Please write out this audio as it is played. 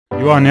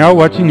You are now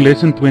watching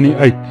lesson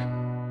 28.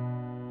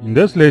 In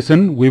this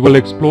lesson, we will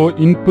explore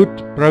input,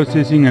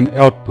 processing and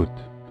output.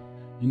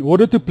 In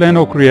order to plan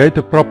or create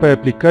a proper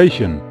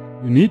application,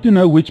 you need to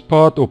know which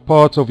part or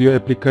parts of your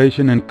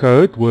application and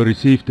code will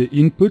receive the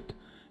input,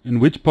 and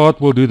which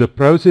part will do the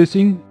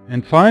processing,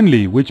 and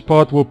finally, which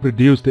part will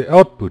produce the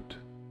output.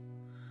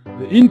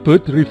 The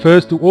input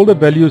refers to all the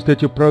values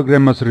that your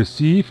program must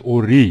receive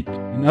or read.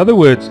 In other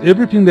words,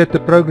 everything that the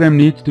program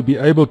needs to be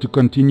able to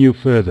continue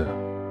further.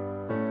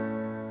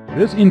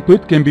 This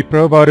input can be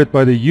provided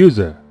by the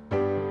user.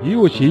 He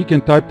or she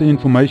can type the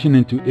information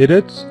into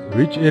edits,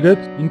 rich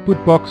edits,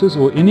 input boxes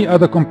or any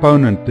other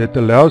component that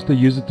allows the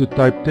user to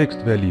type text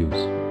values.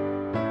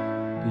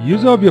 The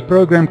user of your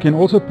program can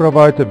also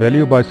provide a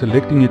value by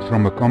selecting it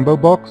from a combo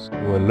box,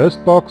 or a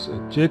list box, a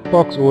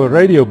checkbox or a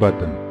radio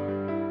button.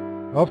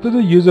 After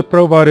the user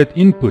provided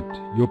input,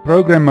 your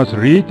program must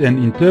read and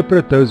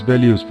interpret those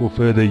values for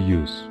further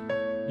use.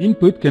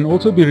 Input can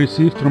also be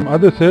received from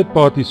other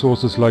third-party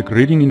sources like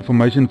reading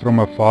information from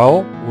a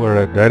file or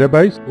a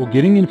database, or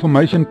getting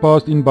information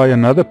passed in by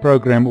another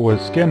program or a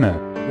scanner,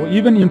 or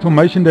even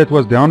information that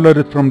was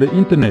downloaded from the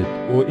internet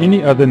or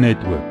any other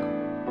network.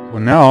 For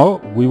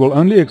now, we will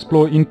only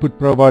explore input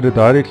provided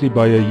directly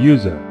by a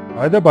user,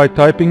 either by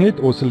typing it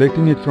or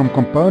selecting it from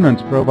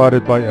components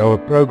provided by our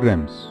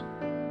programs.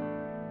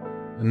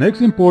 The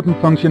next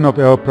important function of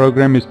our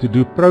program is to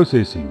do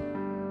processing.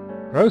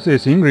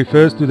 Processing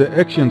refers to the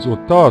actions or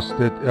tasks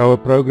that our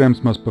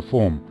programs must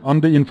perform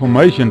on the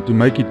information to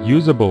make it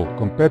usable,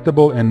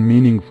 compatible and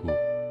meaningful.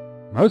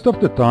 Most of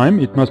the time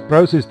it must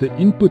process the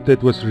input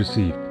that was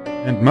received,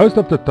 and most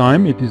of the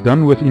time it is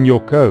done within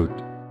your code.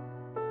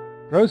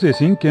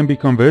 Processing can be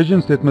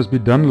conversions that must be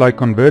done, like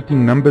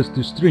converting numbers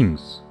to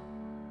strings.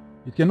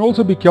 It can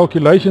also be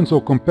calculations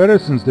or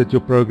comparisons that your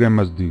program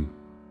must do.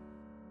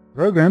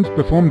 Programs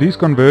perform these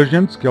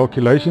conversions,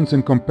 calculations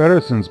and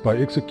comparisons by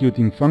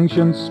executing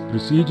functions,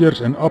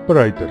 procedures and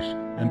operators,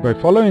 and by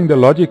following the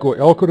logic or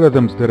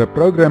algorithms that a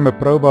programmer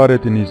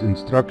provided in his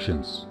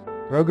instructions.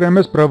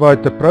 Programmers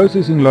provide the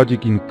processing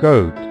logic in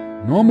code,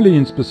 normally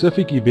in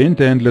specific event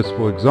handlers.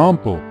 For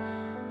example,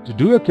 to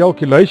do a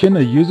calculation,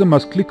 a user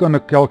must click on a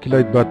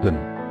calculate button.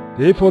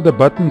 Therefore, the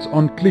button's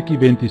on-click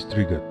event is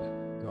triggered.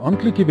 The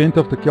on-click event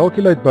of the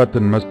calculate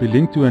button must be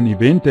linked to an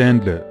event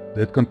handler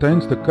that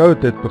contains the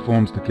code that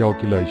performs the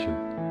calculation.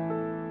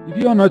 If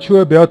you are not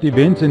sure about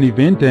events and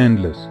event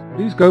handlers,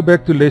 please go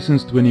back to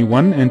lessons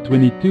 21 and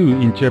 22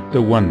 in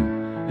chapter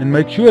 1 and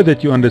make sure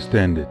that you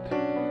understand it.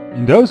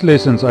 In those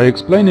lessons I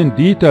explain in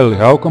detail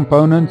how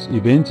components,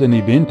 events and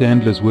event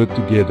handlers work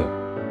together.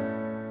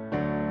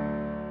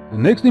 The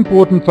next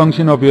important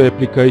function of your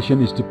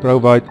application is to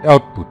provide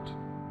output.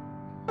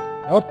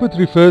 Output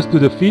refers to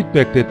the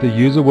feedback that the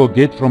user will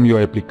get from your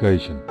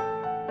application.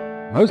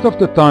 Most of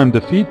the time the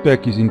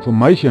feedback is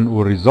information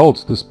or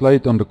results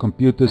displayed on the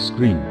computer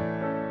screen.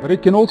 But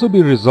it can also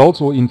be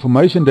results or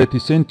information that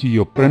is sent to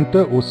your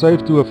printer or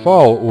saved to a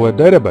file or a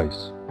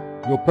database.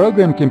 Your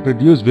program can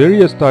produce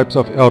various types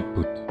of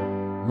output.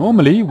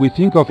 Normally we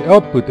think of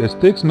output as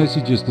text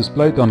messages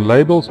displayed on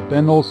labels,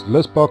 panels,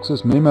 list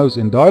boxes, memos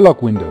and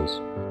dialog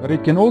windows. But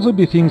it can also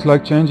be things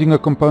like changing a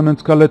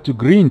component's color to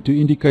green to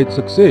indicate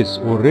success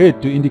or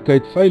red to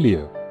indicate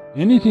failure.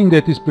 Anything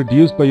that is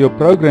produced by your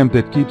program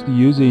that keeps the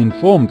user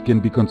informed can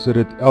be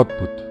considered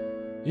output.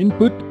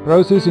 Input,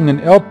 processing and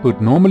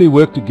output normally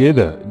work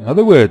together. In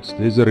other words,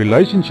 there is a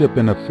relationship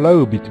and a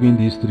flow between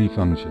these three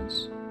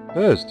functions.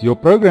 First, your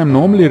program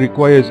normally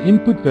requires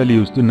input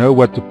values to know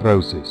what to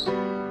process.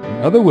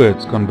 In other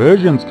words,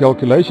 conversions,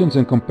 calculations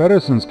and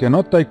comparisons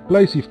cannot take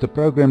place if the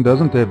program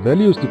doesn't have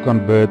values to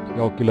convert,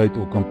 calculate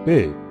or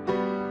compare.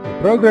 The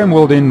program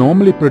will then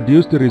normally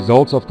produce the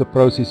results of the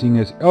processing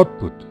as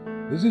output.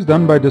 This is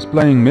done by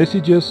displaying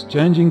messages,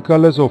 changing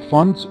colors or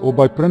fonts, or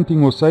by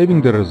printing or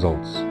saving the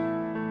results.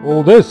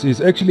 All this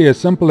is actually as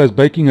simple as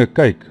baking a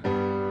cake.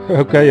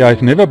 Okay,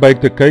 I've never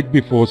baked a cake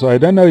before, so I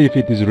don't know if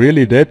it is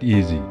really that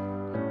easy.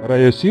 But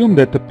I assume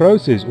that the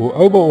process or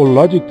overall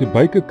logic to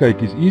bake a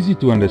cake is easy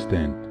to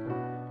understand.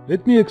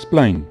 Let me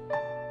explain.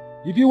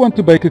 If you want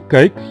to bake a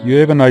cake, you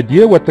have an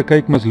idea what the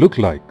cake must look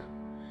like.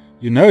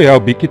 You know how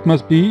big it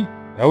must be,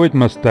 how it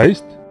must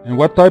taste, and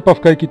what type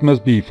of cake it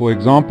must be, for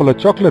example a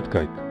chocolate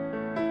cake.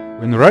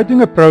 When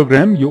writing a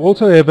program, you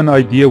also have an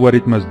idea what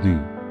it must do.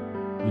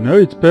 You know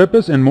its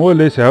purpose and more or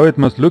less how it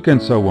must look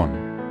and so on.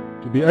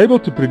 To be able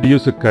to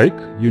produce a cake,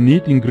 you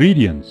need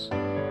ingredients.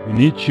 You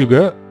need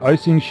sugar,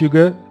 icing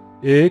sugar,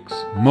 eggs,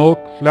 milk,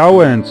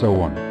 flour and so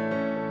on.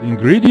 The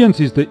ingredients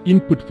is the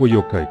input for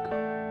your cake.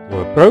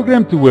 For a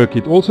program to work,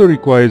 it also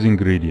requires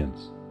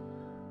ingredients.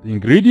 The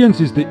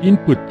ingredients is the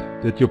input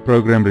that your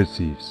program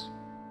receives.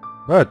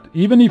 But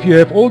even if you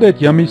have all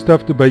that yummy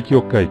stuff to bake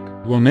your cake,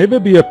 it will never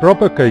be a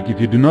proper cake if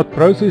you do not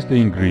process the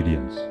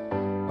ingredients.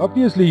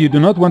 Obviously you do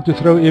not want to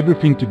throw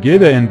everything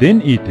together and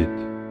then eat it.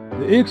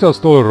 The eggs are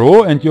still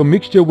raw and your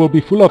mixture will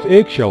be full of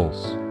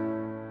eggshells.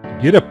 To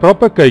get a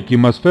proper cake you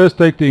must first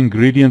take the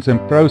ingredients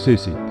and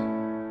process it.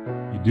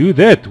 You do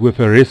that with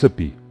a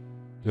recipe.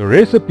 The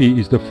recipe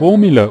is the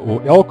formula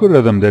or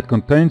algorithm that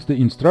contains the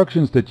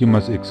instructions that you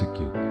must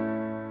execute,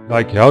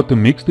 like how to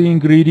mix the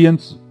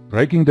ingredients,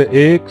 breaking the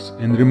eggs,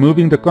 and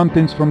removing the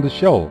contents from the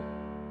shell.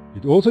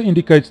 It also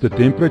indicates the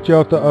temperature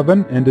of the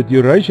oven and the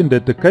duration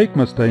that the cake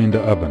must stay in the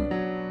oven.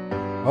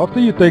 After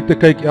you take the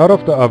cake out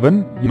of the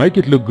oven, you make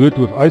it look good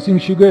with icing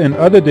sugar and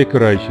other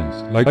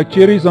decorations, like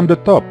cherries on the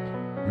top.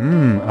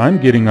 I'm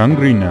getting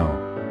hungry now.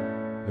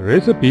 The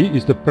recipe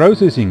is the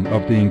processing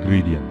of the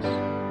ingredients.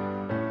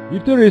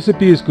 If the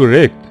recipe is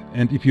correct,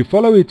 and if you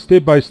follow it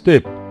step by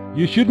step,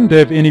 you shouldn't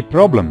have any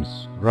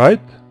problems,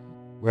 right?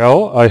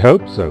 Well, I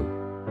hope so.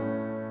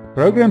 The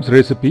program's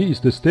recipe is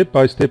the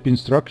step-by-step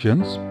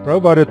instructions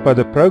provided by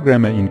the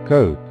programmer in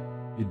code.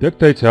 It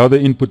dictates how the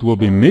input will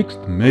be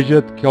mixed,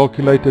 measured,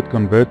 calculated,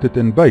 converted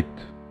and baked.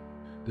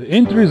 The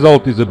end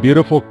result is a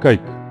beautiful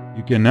cake.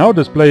 You can now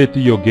display it to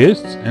your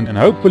guests and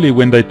hopefully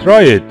when they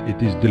try it,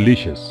 it is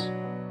delicious.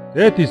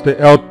 That is the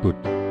output.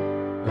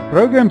 The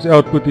program's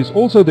output is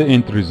also the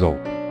end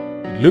result.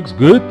 It looks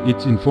good,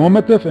 it's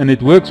informative and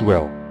it works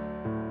well.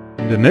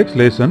 In the next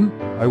lesson,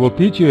 I will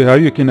teach you how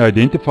you can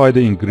identify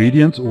the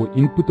ingredients or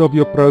input of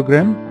your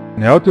program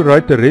and how to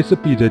write the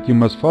recipe that you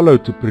must follow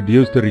to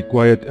produce the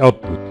required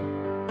output.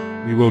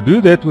 We will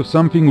do that with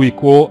something we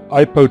call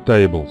IPO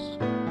tables.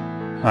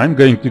 I'm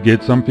going to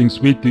get something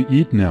sweet to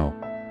eat now,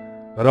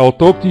 but I'll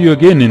talk to you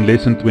again in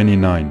lesson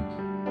 29.